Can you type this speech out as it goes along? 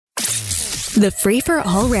The Free for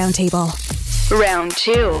All Roundtable. Round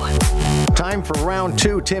 2. Time for round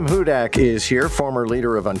 2. Tim Hudak is here, former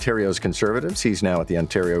leader of Ontario's Conservatives. He's now at the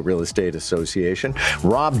Ontario Real Estate Association.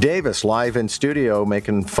 Rob Davis, live in studio,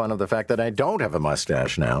 making fun of the fact that I don't have a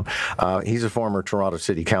mustache now. He's a former Toronto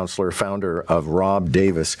City Councillor, founder of Rob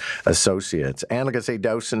Davis Associates. And Lagace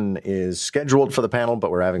Dowson is scheduled for the panel,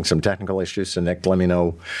 but we're having some technical issues. So Nick, let me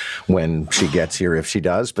know when she gets here, if she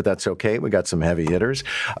does, but that's okay. We got some heavy hitters.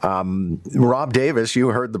 Rob Davis, you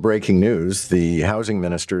heard the breaking news. The housing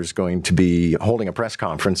minister is going to be holding a press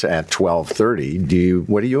conference at 12:30.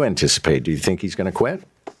 What do you anticipate? Do you think he's going to quit?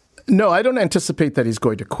 No, I don't anticipate that he's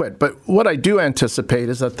going to quit. But what I do anticipate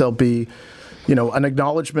is that there'll be, an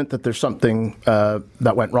acknowledgement that there's something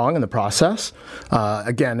that went wrong in the process.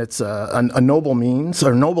 Again, it's a noble means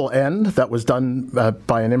or noble end that was done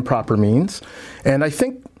by an improper means. And I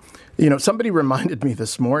think, somebody reminded me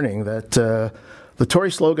this morning that the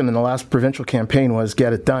Tory slogan in the last provincial campaign was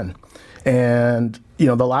 "Get it done." And,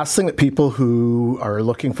 the last thing that people who are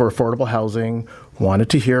looking for affordable housing wanted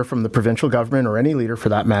to hear from the provincial government, or any leader for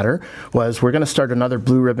that matter, was we're going to start another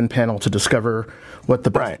blue ribbon panel to discover what the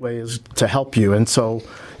best way is to help you. And so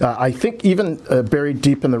I think even buried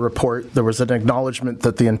deep in the report, there was an acknowledgement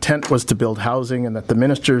that the intent was to build housing and that the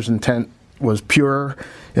minister's intent was pure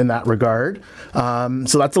in that regard.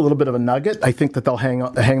 So that's a little bit of a nugget. I think that they'll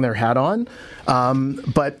hang their hat on.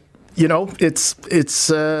 But it's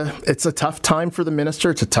a tough time for the minister.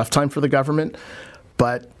 It's a tough time for the government.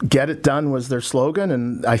 But get it done was their slogan,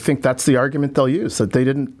 and I think that's the argument they'll use, that they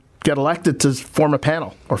didn't get elected to form a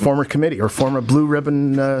panel or form a committee or form a blue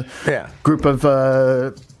ribbon group of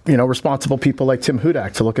responsible people like Tim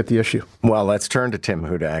Hudak to look at the issue. Well, let's turn to Tim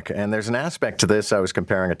Hudak. And there's an aspect to this, I was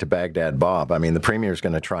comparing it to Baghdad Bob. I mean, the Premier's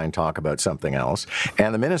going to try and talk about something else.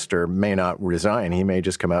 And the Minister may not resign. He may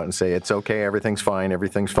just come out and say, it's okay, everything's fine,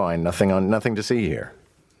 nothing to see here.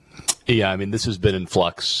 Yeah, I mean, this has been in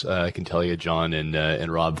flux, I can tell you, John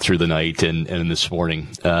and Rob, through the night and this morning,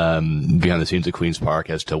 behind the scenes at Queen's Park,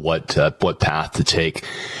 as to what path to take.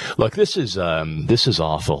 Look, this is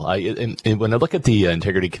awful. And when I look at the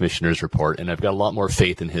Integrity Commissioner's report, and I've got a lot more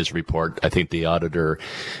faith in his report, I think the auditor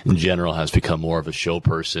in general has become more of a show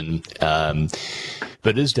person.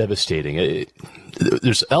 But it is devastating.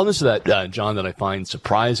 There's elements of that, John, that I find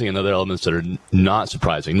surprising, and other elements that are not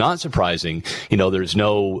surprising. Not surprising, there's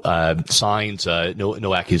no signs,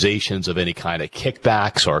 no accusations of any kind of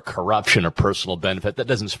kickbacks or corruption or personal benefit. That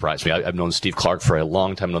doesn't surprise me. I've known Steve Clark for a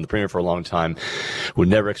long time, known the Premier for a long time. Would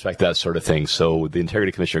never expect that sort of thing. So the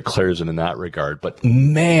Integrity Commissioner clears him in that regard. But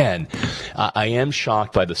man, I am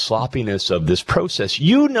shocked by the sloppiness of this process.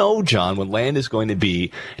 John, when land is going to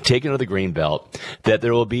be taken to the Greenbelt, that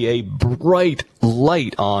there will be a bright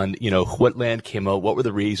light on, what land came out, what were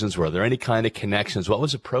the reasons, were there any kind of connections, what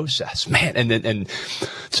was the process, man, and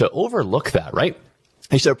to overlook that, right?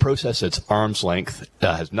 It's a process that's arm's length,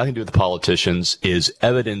 has nothing to do with the politicians, is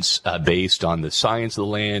evidence based on the science of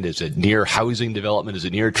the land. Is it near housing development? Is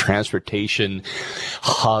it near transportation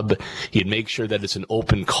hub? He'd make sure that it's an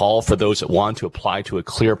open call for those that want to apply to a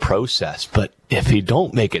clear process. But if you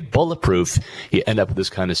don't make it bulletproof, you end up with this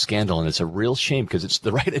kind of scandal. And it's a real shame, because it's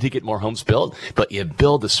the right idea to get more homes built, but you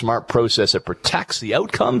build a smart process that protects the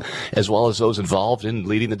outcome as well as those involved in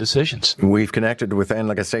leading the decisions. We've connected with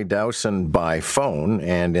Lagace Dowson by phone.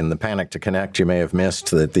 And in the panic to connect, you may have missed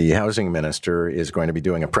that the housing minister is going to be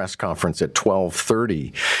doing a press conference at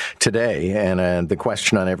 12:30 today. And the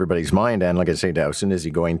question on everybody's mind, Lagace Dowson, is he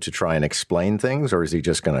going to try and explain things, or is he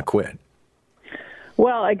just going to quit?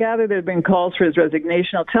 Well, I gather there have been calls for his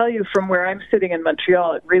resignation. I'll tell you, from where I'm sitting in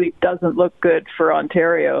Montreal, it really doesn't look good for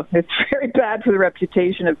Ontario. It's very bad for the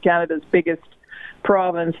reputation of Canada's biggest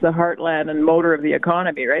province, the heartland and motor of the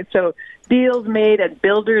economy, right? So deals made at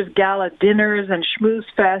builders' gala dinners and schmooze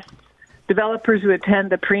fests, developers who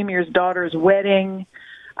attend the Premier's daughter's wedding,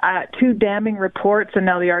 2 damning reports, and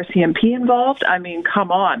now the RCMP involved. I mean,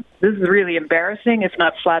 come on. This is really embarrassing, if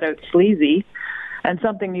not flat out sleazy. And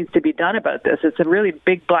something needs to be done about this. It's a really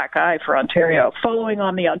big black eye for Ontario. Following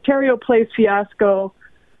on the Ontario Place fiasco,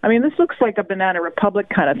 I mean, this looks like a Banana Republic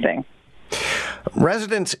kind of thing.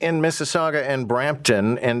 Residents in Mississauga and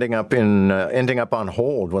Brampton ending up on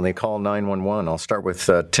hold when they call 911. I'll start with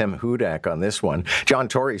Tim Hudak on this one. John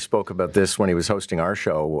Tory spoke about this when he was hosting our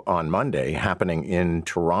show on Monday, happening in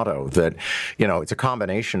Toronto, that, it's a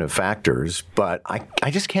combination of factors, but I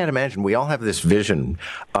just can't imagine. We all have this vision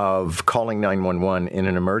of calling 911 in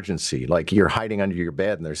an emergency, like you're hiding under your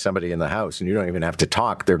bed and there's somebody in the house and you don't even have to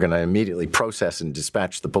talk. They're going to immediately process and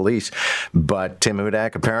dispatch the police. But Tim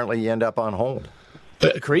Hudak, apparently you end up on hold.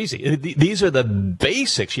 Crazy. These are the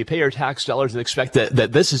basics. You pay your tax dollars and expect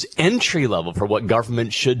that this is entry level for what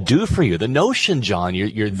government should do for you. The notion, John,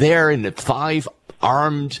 you're there and 5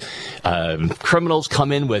 armed criminals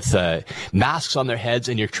come in with masks on their heads,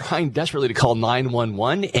 and you're trying desperately to call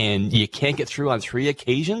 911, and you can't get through on 3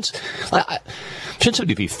 occasions. Shouldn't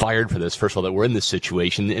somebody be fired for this? First of all, that we're in this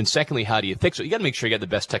situation, and secondly, how do you fix it? You got to make sure you got the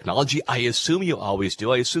best technology. I assume you always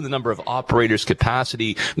do. I assume the number of operators'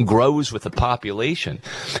 capacity grows with the population.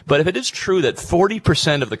 But if it is true that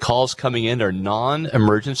 40% of the calls coming in are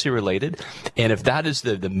non-emergency related, and if that is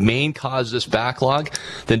the main cause of this backlog,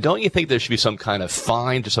 then don't you think there should be some kind of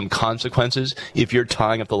fine to some consequences if you're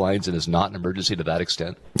tying up the lines and it's not an emergency to that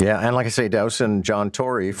extent? Yeah, and like I say, Dowson, John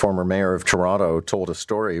Tory, former mayor of Toronto, told a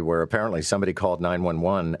story where apparently somebody called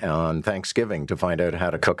 911 on Thanksgiving to find out how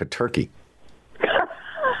to cook a turkey.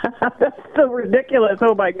 That's so ridiculous.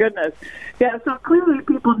 Oh, my goodness. Yeah, so clearly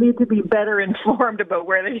people need to be better informed about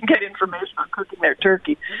where they can get information on cooking their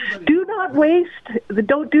turkey. Do not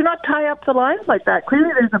do not tie up the lines like that.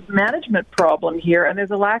 Clearly there's a management problem here, and there's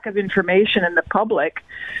a lack of information in the public.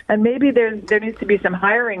 And maybe there needs to be some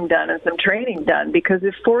hiring done and some training done, because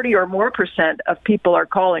if 40 or more % of people are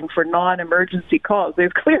calling for non-emergency calls,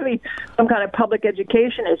 there's clearly some kind of public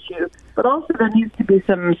education issue. But also there needs to be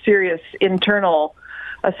some serious internal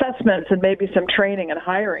assessments and maybe some training and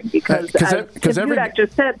hiring, because as Hudak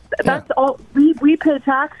just said, that's all we pay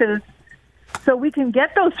taxes so we can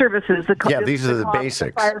get those services. These are the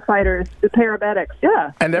basics. The firefighters, the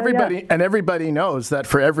paramedics, and everybody knows that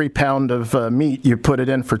for every pound of meat you put it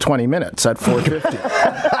in for 20 minutes at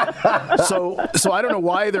 $4.50. so I don't know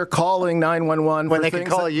why they're calling 911 when they can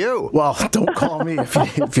call you. Well, don't call me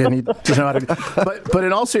if you need to know how to. But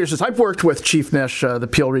in all seriousness, I've worked with Chief Nish, the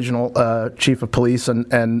Peel Regional Chief of Police,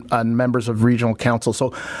 and members of Regional Council.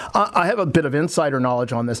 So I have a bit of insider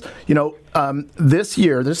knowledge on this.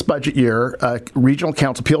 This budget year, Peel Regional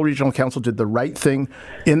Council did the right thing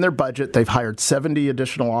in their budget. They've hired 70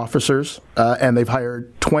 additional officers, and they've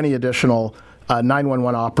hired 20 additional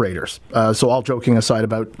 911 operators. So all joking aside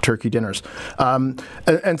about turkey dinners.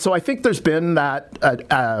 And so I think there's been that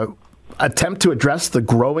attempt to address the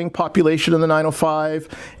growing population in the 905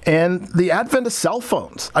 and the advent of cell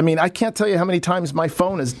phones. I mean, I can't tell you how many times my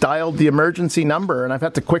phone has dialed the emergency number and I've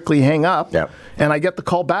had to quickly hang up, and I get the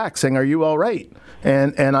call back saying, "Are you all right?"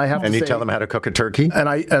 And I have and to you tell them how to cook a turkey? And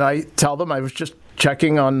I tell them I was just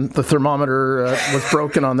checking on the thermometer was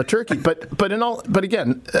broken on the turkey. But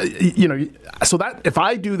again, so that if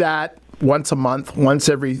I do that once a month, once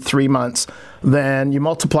every 3 months, then you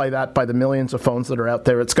multiply that by the millions of phones that are out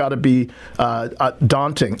there. It's got to be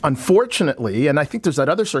daunting. Unfortunately, and I think there's that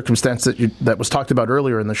other circumstance that was talked about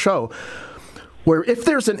earlier in the show, where if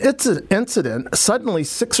there's an incident, suddenly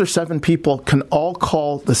 6 or 7 people can all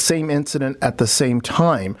call the same incident at the same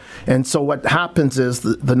time. And so what happens is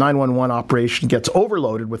the 911 operation gets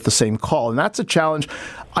overloaded with the same call. And that's a challenge,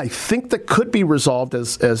 I think, that could be resolved,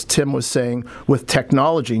 as Tim was saying, with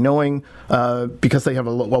technology, knowing, because they have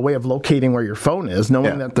a way of locating where your phone is,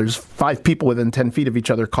 knowing that there's 5 people within 10 feet of each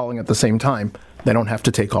other calling at the same time. They don't have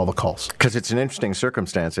to take all the calls. Because it's an interesting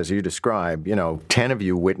circumstance, as you describe. 10 of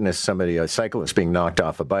you witness a cyclist being knocked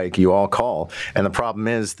off a bike. You all call. And the problem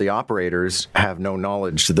is the operators have no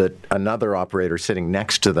knowledge that another operator sitting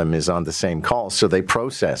next to them is on the same call. So they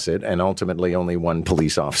process it, and ultimately only one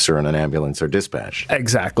police officer and an ambulance are dispatched.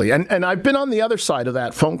 Exactly. And I've been on the other side of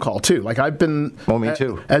that phone call, too. Like, I've been... Oh, me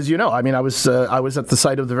too. As you know, I mean, I was at the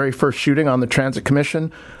site of the very first shooting on the Transit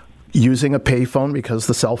Commission, using a payphone because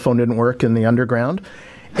the cell phone didn't work in the underground,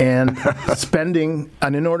 and spending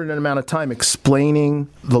an inordinate amount of time explaining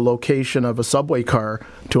the location of a subway car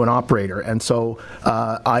to an operator. And so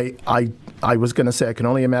I was going to say I can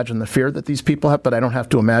only imagine the fear that these people have, but I don't have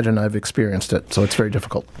to imagine I've experienced it. So it's very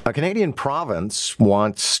difficult. A Canadian province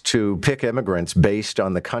wants to pick immigrants based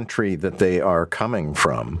on the country that they are coming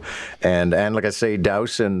from. And like I say,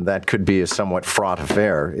 Dowson, that could be a somewhat fraught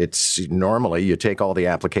affair. It's normally you take all the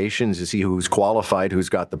applications, you see who's qualified, who's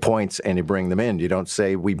got the points, and you bring them in. You don't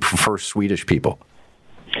say we prefer Swedish people.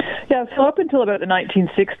 Yeah, so up until about the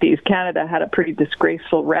 1960s, Canada had a pretty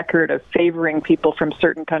disgraceful record of favoring people from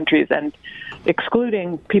certain countries and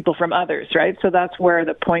excluding people from others, right? So that's where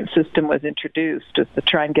the point system was introduced, just to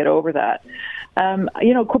try and get over that.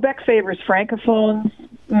 Quebec favors francophones.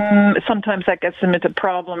 Sometimes that gets them into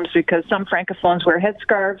problems because some francophones wear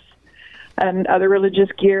headscarves. and other religious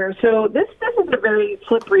gear. So this is a very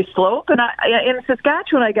slippery slope. And in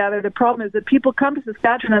Saskatchewan, I gather the problem is that people come to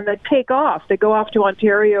Saskatchewan and they take off. They go off to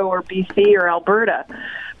Ontario or BC or Alberta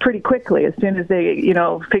pretty quickly as soon as they,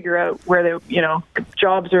 figure out where the,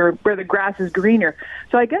 jobs are, where the grass is greener.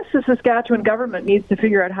 So I guess the Saskatchewan government needs to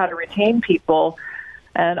figure out how to retain people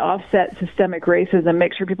and offset systemic racism,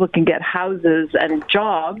 make sure people can get houses and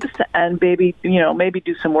jobs, and maybe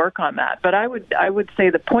do some work on that. But I would say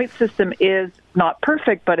the point system is not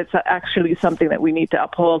perfect, but it's actually something that we need to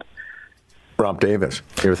uphold. Rob Davis,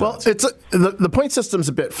 your thoughts? Well, the point system's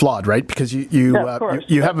a bit flawed, right? Because you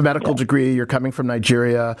have a medical degree, you're coming from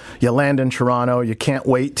Nigeria, you land in Toronto, you can't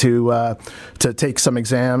wait to take some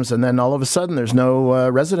exams, and then all of a sudden there's no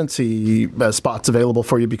residency spots available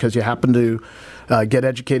for you because you happen to get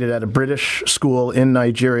educated at a British school in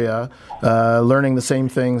Nigeria, learning the same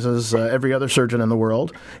things as every other surgeon in the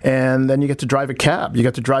world, and then you get to drive a cab. You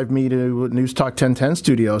get to drive me to News Talk 1010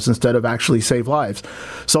 studios instead of actually save lives.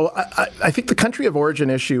 So I think the country of origin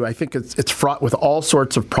issue, I think it's fraught with all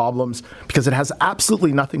sorts of problems because it has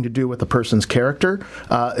absolutely nothing to do with the person's character.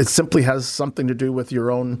 It simply has something to do with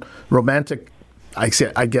your own romantic,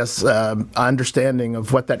 understanding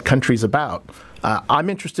of what that country's about. I'm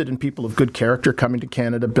interested in people of good character coming to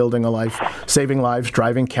Canada, building a life, saving lives,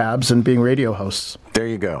 driving cabs, and being radio hosts. There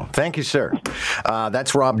you go. Thank you, sir.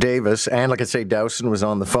 That's Rob Davis. And like I say, Dowson was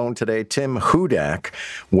on the phone today. Tim Hudak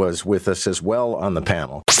was with us as well on the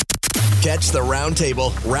panel. Catch the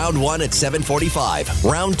Roundtable, Round 1 at 7:45,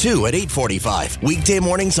 Round 2 at 8:45. Weekday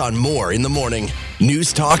mornings on More in the Morning.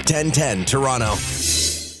 News Talk 1010, Toronto.